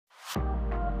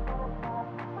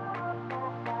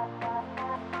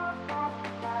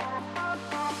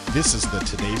This is the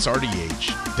Today's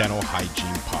RDH Dental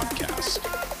Hygiene Podcast,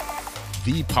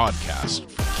 the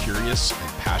podcast for curious and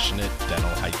passionate dental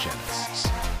hygienists.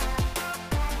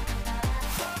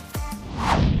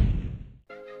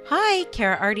 Hi,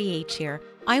 Kara RDH here.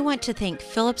 I want to thank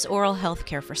Philips Oral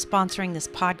Healthcare for sponsoring this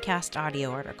podcast audio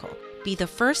article. Be the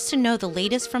first to know the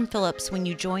latest from Philips when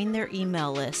you join their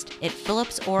email list at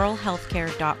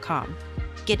philipsoralhealthcare.com.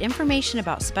 Get information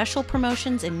about special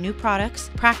promotions and new products,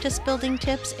 practice building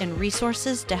tips, and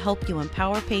resources to help you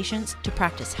empower patients to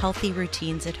practice healthy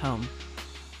routines at home.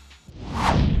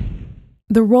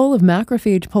 The Role of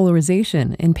Macrophage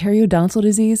Polarization in Periodontal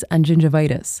Disease and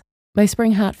Gingivitis by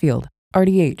Spring Hatfield,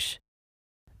 RDH.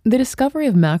 The discovery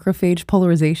of macrophage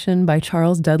polarization by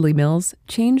Charles Dudley Mills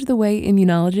changed the way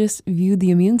immunologists viewed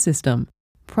the immune system.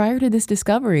 Prior to this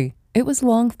discovery, it was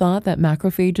long thought that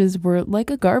macrophages were like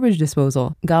a garbage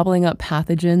disposal, gobbling up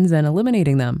pathogens and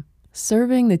eliminating them,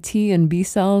 serving the T and B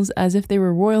cells as if they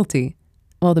were royalty,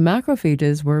 while the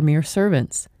macrophages were mere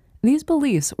servants. These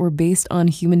beliefs were based on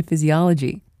human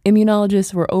physiology.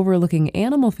 Immunologists were overlooking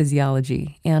animal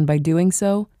physiology and, by doing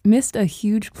so, missed a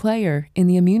huge player in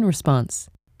the immune response.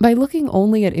 By looking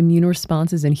only at immune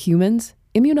responses in humans,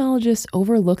 immunologists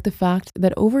overlooked the fact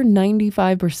that over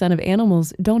 95% of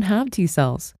animals don't have T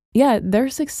cells. Yet, they're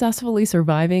successfully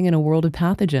surviving in a world of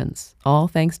pathogens, all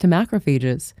thanks to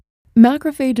macrophages.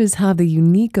 Macrophages have the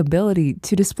unique ability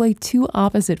to display two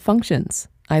opposite functions,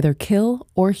 either kill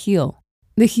or heal.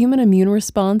 The human immune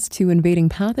response to invading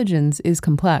pathogens is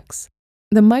complex.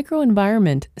 The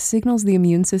microenvironment signals the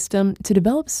immune system to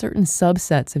develop certain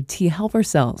subsets of T helper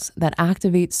cells that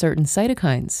activate certain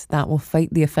cytokines that will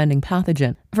fight the offending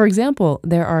pathogen. For example,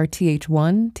 there are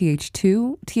Th1,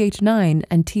 Th2, Th9,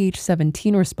 and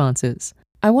Th17 responses.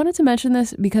 I wanted to mention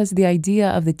this because the idea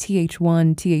of the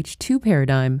Th1, Th2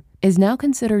 paradigm is now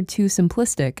considered too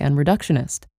simplistic and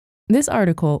reductionist. This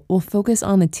article will focus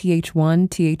on the Th1,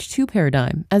 Th2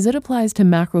 paradigm as it applies to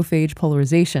macrophage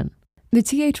polarization. The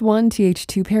Th1,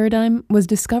 Th2 paradigm was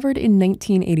discovered in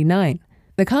 1989.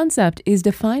 The concept is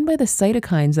defined by the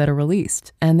cytokines that are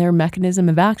released and their mechanism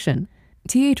of action.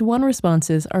 Th1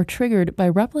 responses are triggered by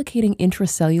replicating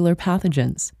intracellular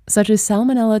pathogens, such as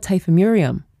Salmonella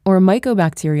typhimurium or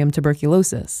Mycobacterium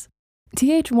tuberculosis.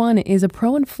 Th1 is a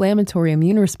pro-inflammatory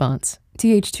immune response.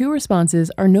 Th2 responses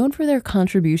are known for their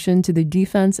contribution to the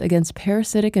defense against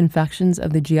parasitic infections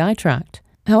of the GI tract.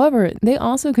 However, they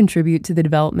also contribute to the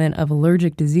development of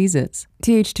allergic diseases.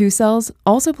 Th2 cells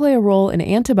also play a role in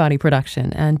antibody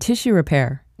production and tissue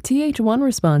repair. Th1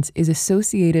 response is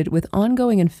associated with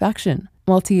ongoing infection,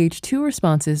 while Th2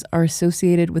 responses are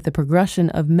associated with the progression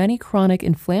of many chronic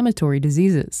inflammatory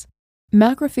diseases.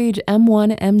 Macrophage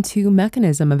M1, M2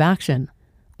 mechanism of action.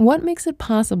 What makes it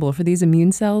possible for these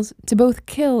immune cells to both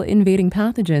kill invading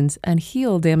pathogens and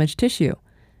heal damaged tissue?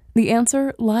 The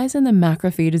answer lies in the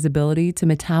macrophage's ability to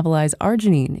metabolize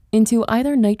arginine into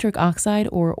either nitric oxide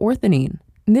or orthodine.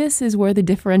 This is where the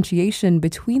differentiation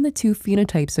between the two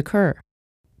phenotypes occur.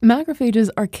 Macrophages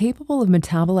are capable of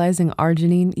metabolizing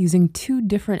arginine using two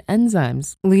different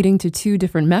enzymes, leading to two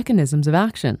different mechanisms of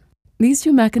action. These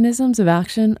two mechanisms of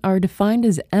action are defined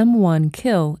as M1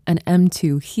 kill and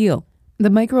M2 heal. The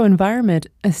microenvironment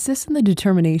assists in the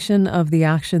determination of the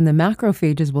action the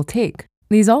macrophages will take.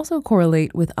 These also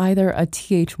correlate with either a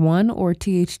Th1 or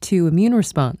Th2 immune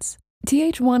response.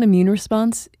 Th1 immune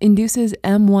response induces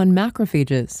M1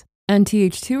 macrophages, and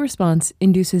Th2 response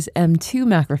induces M2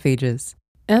 macrophages.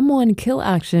 M1 kill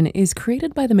action is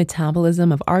created by the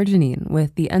metabolism of arginine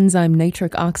with the enzyme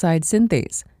nitric oxide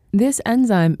synthase. This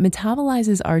enzyme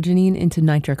metabolizes arginine into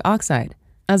nitric oxide.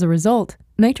 As a result,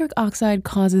 nitric oxide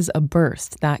causes a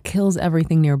burst that kills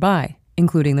everything nearby,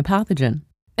 including the pathogen.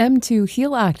 M2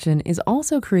 heal action is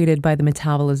also created by the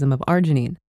metabolism of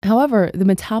arginine. However, the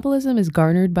metabolism is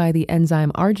garnered by the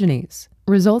enzyme arginase,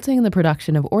 resulting in the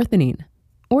production of orthodine.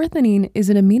 Orthodine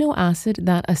is an amino acid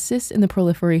that assists in the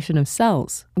proliferation of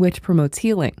cells, which promotes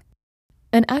healing.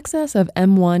 An excess of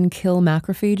M1 kill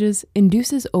macrophages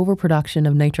induces overproduction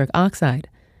of nitric oxide.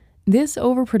 This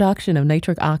overproduction of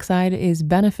nitric oxide is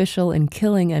beneficial in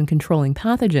killing and controlling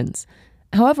pathogens.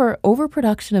 However,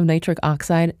 overproduction of nitric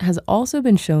oxide has also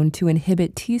been shown to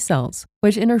inhibit T cells,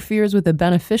 which interferes with the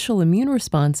beneficial immune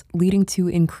response, leading to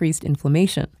increased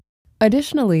inflammation.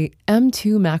 Additionally,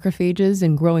 M2 macrophages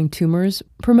in growing tumors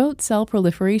promote cell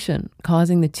proliferation,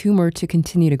 causing the tumor to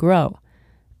continue to grow.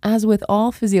 As with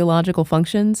all physiological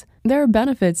functions, there are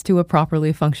benefits to a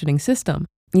properly functioning system,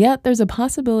 yet there's a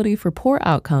possibility for poor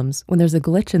outcomes when there's a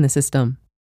glitch in the system.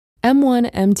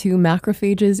 M1, M2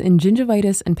 macrophages in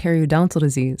gingivitis and periodontal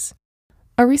disease.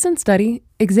 A recent study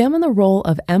examine the role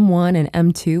of M1 and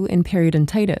M2 in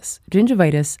periodontitis,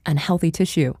 gingivitis, and healthy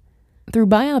tissue. Through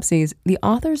biopsies, the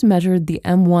authors measured the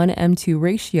M1-M2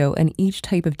 ratio in each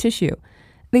type of tissue.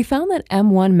 They found that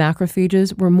M1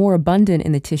 macrophages were more abundant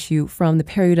in the tissue from the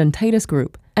periodontitis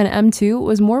group, and M2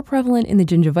 was more prevalent in the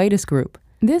gingivitis group.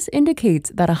 This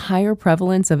indicates that a higher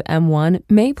prevalence of M1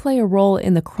 may play a role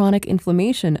in the chronic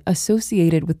inflammation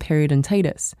associated with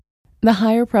periodontitis. The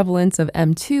higher prevalence of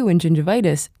M2 in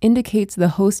gingivitis indicates the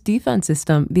host defense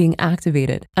system being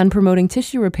activated and promoting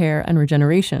tissue repair and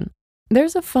regeneration.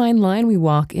 There's a fine line we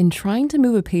walk in trying to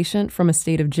move a patient from a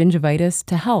state of gingivitis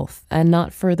to health and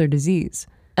not further disease.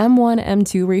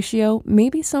 M1-M2 ratio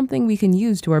may be something we can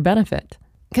use to our benefit.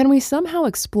 Can we somehow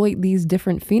exploit these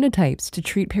different phenotypes to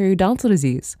treat periodontal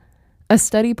disease? A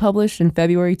study published in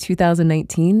February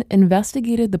 2019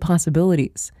 investigated the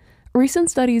possibilities. Recent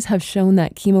studies have shown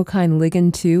that chemokine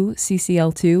ligand 2,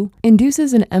 CCL2,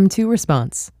 induces an M2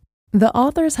 response. The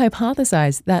authors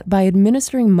hypothesized that by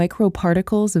administering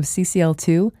microparticles of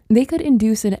CCL2, they could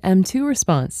induce an M2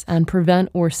 response and prevent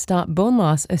or stop bone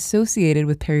loss associated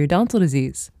with periodontal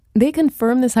disease. They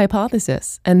confirmed this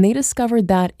hypothesis, and they discovered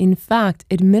that, in fact,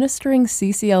 administering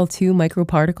CCL2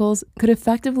 microparticles could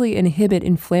effectively inhibit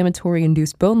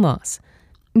inflammatory-induced bone loss.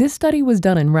 This study was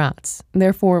done in rats,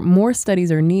 therefore more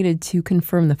studies are needed to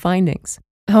confirm the findings.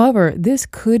 However, this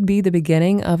could be the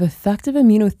beginning of effective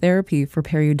immunotherapy for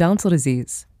periodontal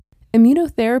disease.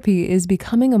 Immunotherapy is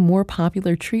becoming a more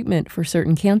popular treatment for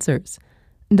certain cancers.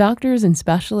 Doctors and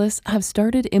specialists have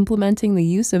started implementing the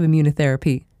use of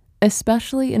immunotherapy,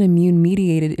 especially in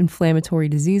immune-mediated inflammatory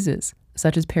diseases,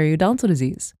 such as periodontal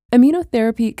disease.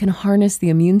 Immunotherapy can harness the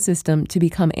immune system to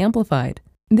become amplified.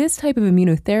 This type of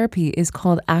immunotherapy is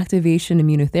called activation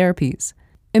immunotherapies.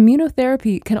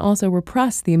 Immunotherapy can also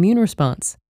repress the immune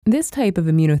response. This type of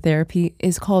immunotherapy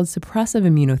is called suppressive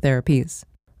immunotherapies.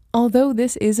 Although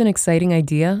this is an exciting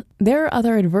idea, there are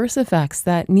other adverse effects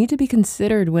that need to be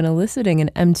considered when eliciting an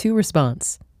M2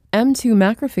 response. M2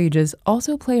 macrophages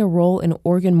also play a role in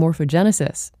organ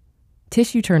morphogenesis,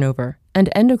 tissue turnover, and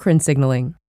endocrine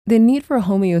signaling. The need for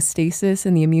homeostasis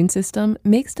in the immune system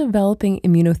makes developing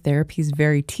immunotherapies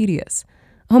very tedious.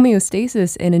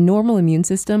 Homeostasis in a normal immune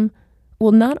system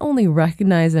will not only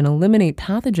recognize and eliminate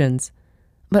pathogens,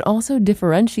 but also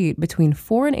differentiate between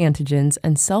foreign antigens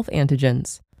and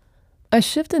self-antigens. A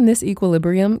shift in this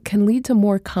equilibrium can lead to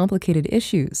more complicated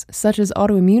issues, such as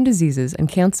autoimmune diseases and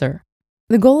cancer.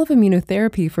 The goal of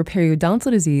immunotherapy for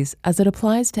periodontal disease as it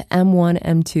applies to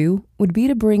M1-M2 would be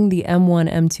to bring the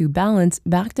M1-M2 balance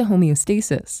back to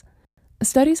homeostasis.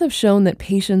 Studies have shown that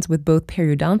patients with both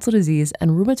periodontal disease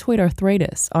and rheumatoid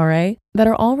arthritis, RA, that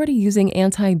are already using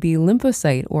anti-B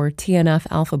lymphocyte or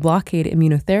TNF-alpha blockade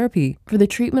immunotherapy for the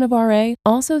treatment of RA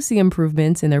also see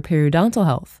improvements in their periodontal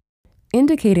health,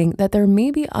 indicating that there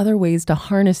may be other ways to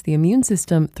harness the immune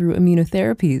system through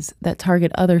immunotherapies that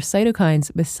target other cytokines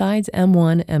besides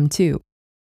M1-M2.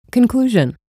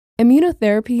 Conclusion: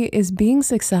 immunotherapy is being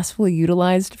successfully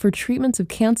utilized for treatments of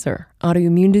cancer,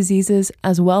 autoimmune diseases,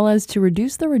 as well as to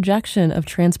reduce the rejection of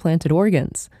transplanted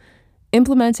organs.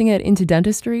 Implementing it into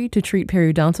dentistry to treat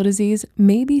periodontal disease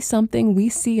may be something we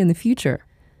see in the future.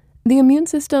 The immune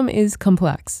system is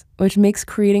complex, which makes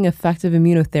creating effective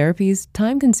immunotherapies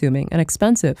time-consuming and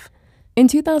expensive. In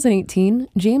 2018,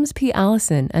 James P.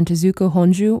 Allison and Tezuko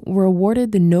Honju were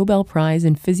awarded the Nobel Prize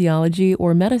in Physiology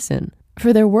or Medicine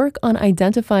for their work on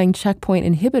identifying checkpoint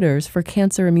inhibitors for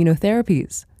cancer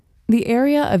immunotherapies. The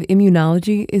area of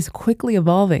immunology is quickly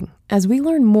evolving as we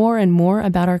learn more and more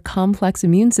about our complex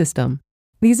immune system.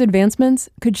 These advancements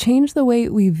could change the way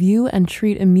we view and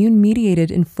treat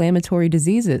immune-mediated inflammatory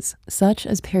diseases, such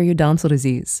as periodontal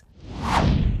disease.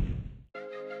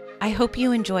 I hope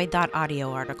you enjoyed that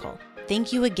audio article.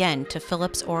 Thank you again to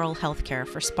Philips Oral Healthcare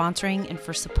for sponsoring and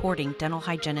for supporting dental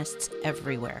hygienists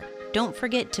everywhere. Don't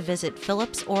forget to visit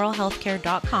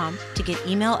philipsoralhealthcare.com to get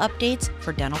email updates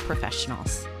for dental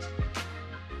professionals.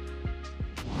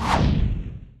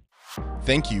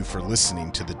 Thank you for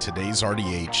listening to the Today's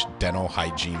RDH Dental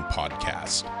Hygiene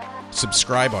Podcast.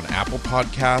 Subscribe on Apple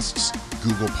Podcasts,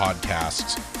 Google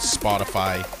Podcasts,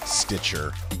 Spotify,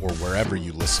 Stitcher, or wherever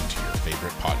you listen to your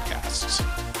favorite podcasts.